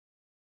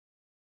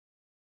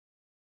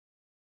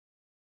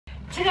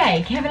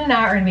Today, Kevin and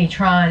I are going to be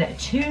trying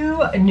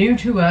two new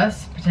to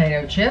us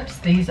potato chips.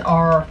 These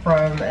are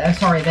from,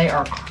 they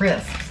are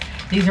crisps.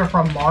 These are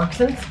from Marks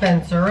 &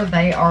 Spencer.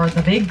 They are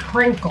the Big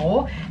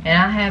Crinkle, and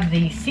I have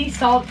the Sea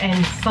Salt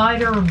and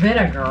Cider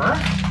Vinegar.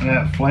 And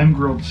that flame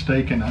grilled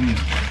steak and onion.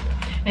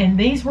 And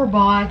these were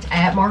bought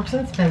at Marks &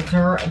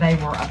 Spencer. They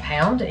were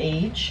 £1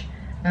 each.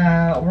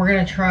 We're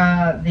going to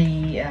try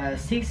the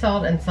Sea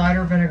Salt and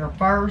Cider Vinegar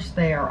first.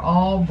 They are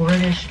all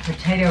British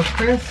potato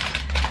crisps.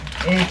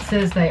 It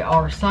says they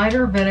are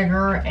cider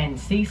vinegar and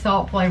sea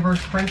salt flavored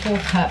crinkle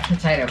cut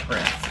potato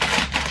crisps.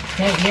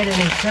 Can't get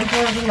any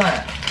simpler than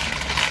that.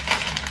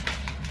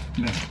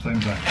 Yeah,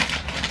 same thing.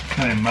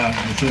 And mine,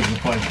 it says the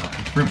flavor.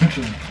 It's pretty much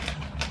it.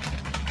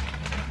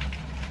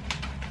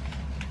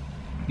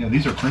 Yeah,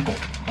 these are crinkle.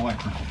 I like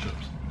crinkle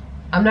chips.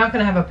 I'm not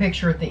going to have a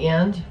picture at the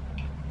end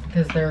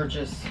because they're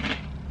just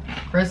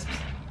crisps.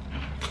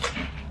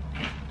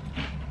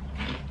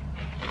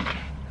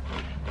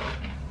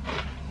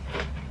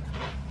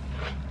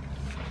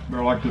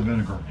 They're like the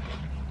vinegar.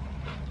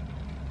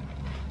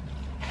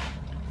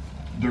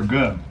 They're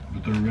good,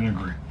 but they're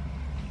vinegary.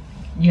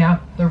 Yeah,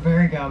 they're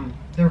very gum.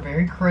 They're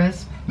very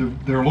crisp.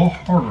 They're a little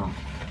harder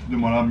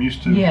than what I'm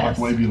used to, yes.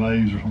 like Wavy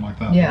Lays or something like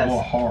that. Yes. They're a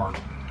little hard.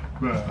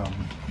 But,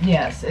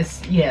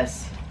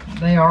 yes,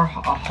 they are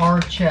a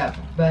hard chip,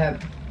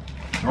 but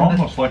they're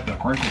almost like the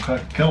crinkle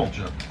cut kettle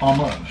chip,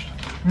 almost.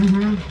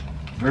 Mm-hmm.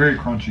 Very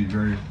crunchy,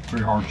 very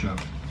hard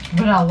chip.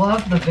 But I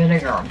love the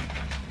vinegar.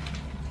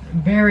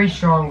 Very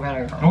strong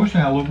vinegar. I wish they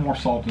had a little more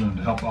salt in it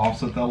to help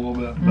offset that a little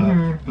bit,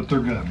 but they're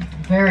good.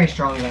 Very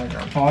strong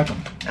vinegar. I like them.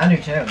 I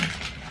do too.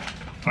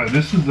 All right,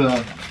 this is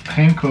the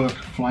hand-cooked,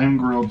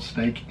 flame-grilled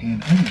steak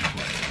and onion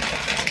flavor.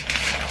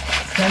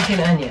 Steak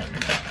and onion.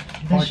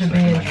 This should be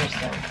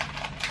interesting.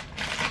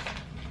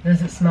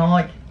 Does it smell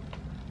like?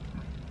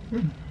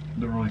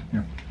 They're really,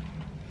 yeah.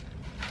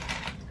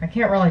 I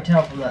can't really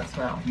tell from that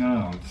smell.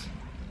 No,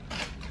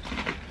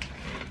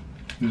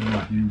 these are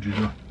not huge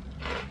either.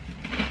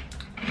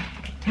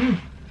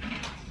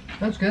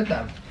 That's good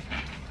though.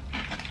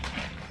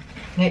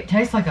 It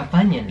tastes like a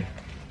Funyun.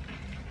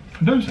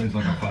 It does taste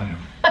like a Funyun.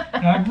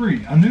 I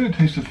agree. I knew it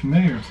tasted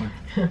familiar. It's like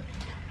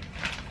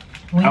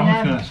I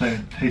was going to say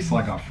it tastes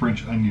like a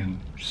French onion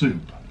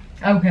soup.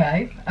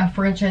 Okay, a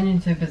French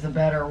onion soup is a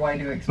better way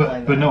to explain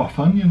that. But no, a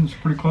Funyun's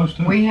pretty close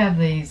to it. We have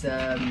these.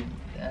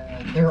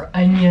 They're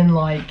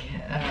onion-like.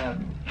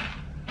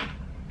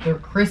 They're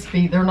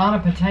crispy. They're not a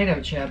potato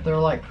chip. They're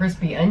like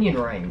crispy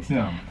onion rings.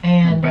 Yeah.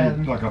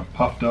 And like a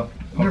puffed up.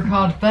 They're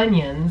called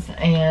Funyuns,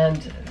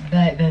 and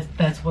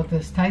that's what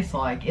this tastes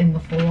like in the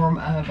form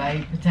of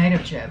a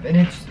potato chip, and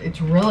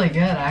it's really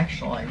good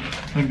actually.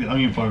 I think the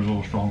onion flavor is a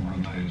little stronger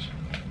than these.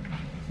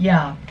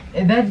 Yeah,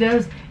 that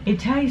does. It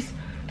tastes.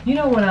 You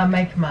know when I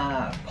make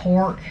my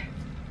pork,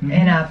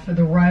 and I put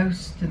the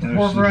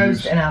pork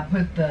roast, and I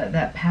put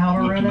that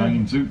powder in it.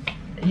 Onion soup.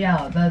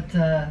 Yeah,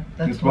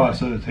 that's why I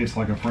said it tastes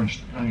like a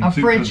French onion soup.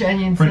 A French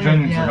onion soup. French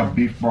onions yeah. like a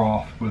beef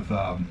broth with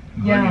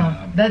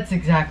onion. That's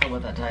exactly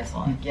what that tastes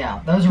like.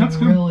 Yeah, those are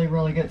really,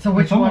 really good. So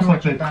which it's almost one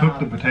like they cook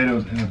the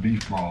potatoes in a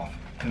beef broth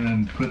and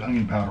then put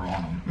onion powder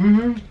on them.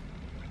 Mm-hmm.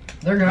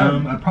 They're good.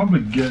 I'd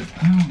probably get,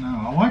 I don't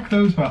know, I like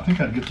those, but I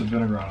think I'd get the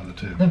vinegar out of the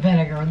two. The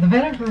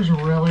vinegar is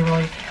really,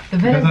 really,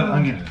 because that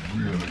onion is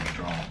really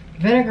strong.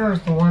 Vinegar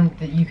is the one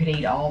that you could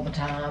eat all the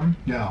time.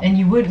 Yeah. And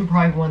you wouldn't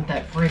probably want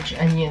that French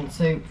onion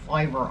soup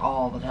flavor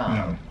all the time.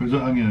 Yeah, because the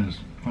onion is,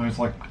 it's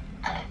like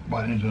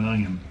biting into an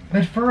onion.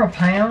 But for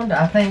 £1,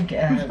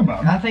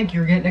 I think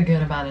you're getting a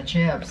good amount of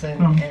chips,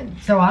 and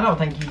so I don't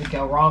think you would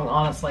go wrong,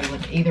 honestly,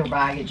 with either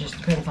bag. It just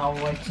depends on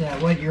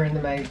what you're in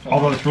the mood for.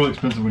 Although it's really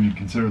expensive when you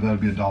consider that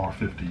would be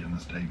 $1.50 in the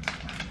States.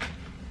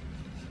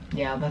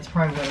 Yeah, that's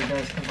probably what it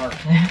does convert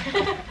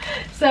to.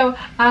 So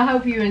I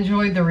hope you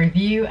enjoyed the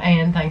review,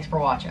 and thanks for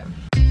watching.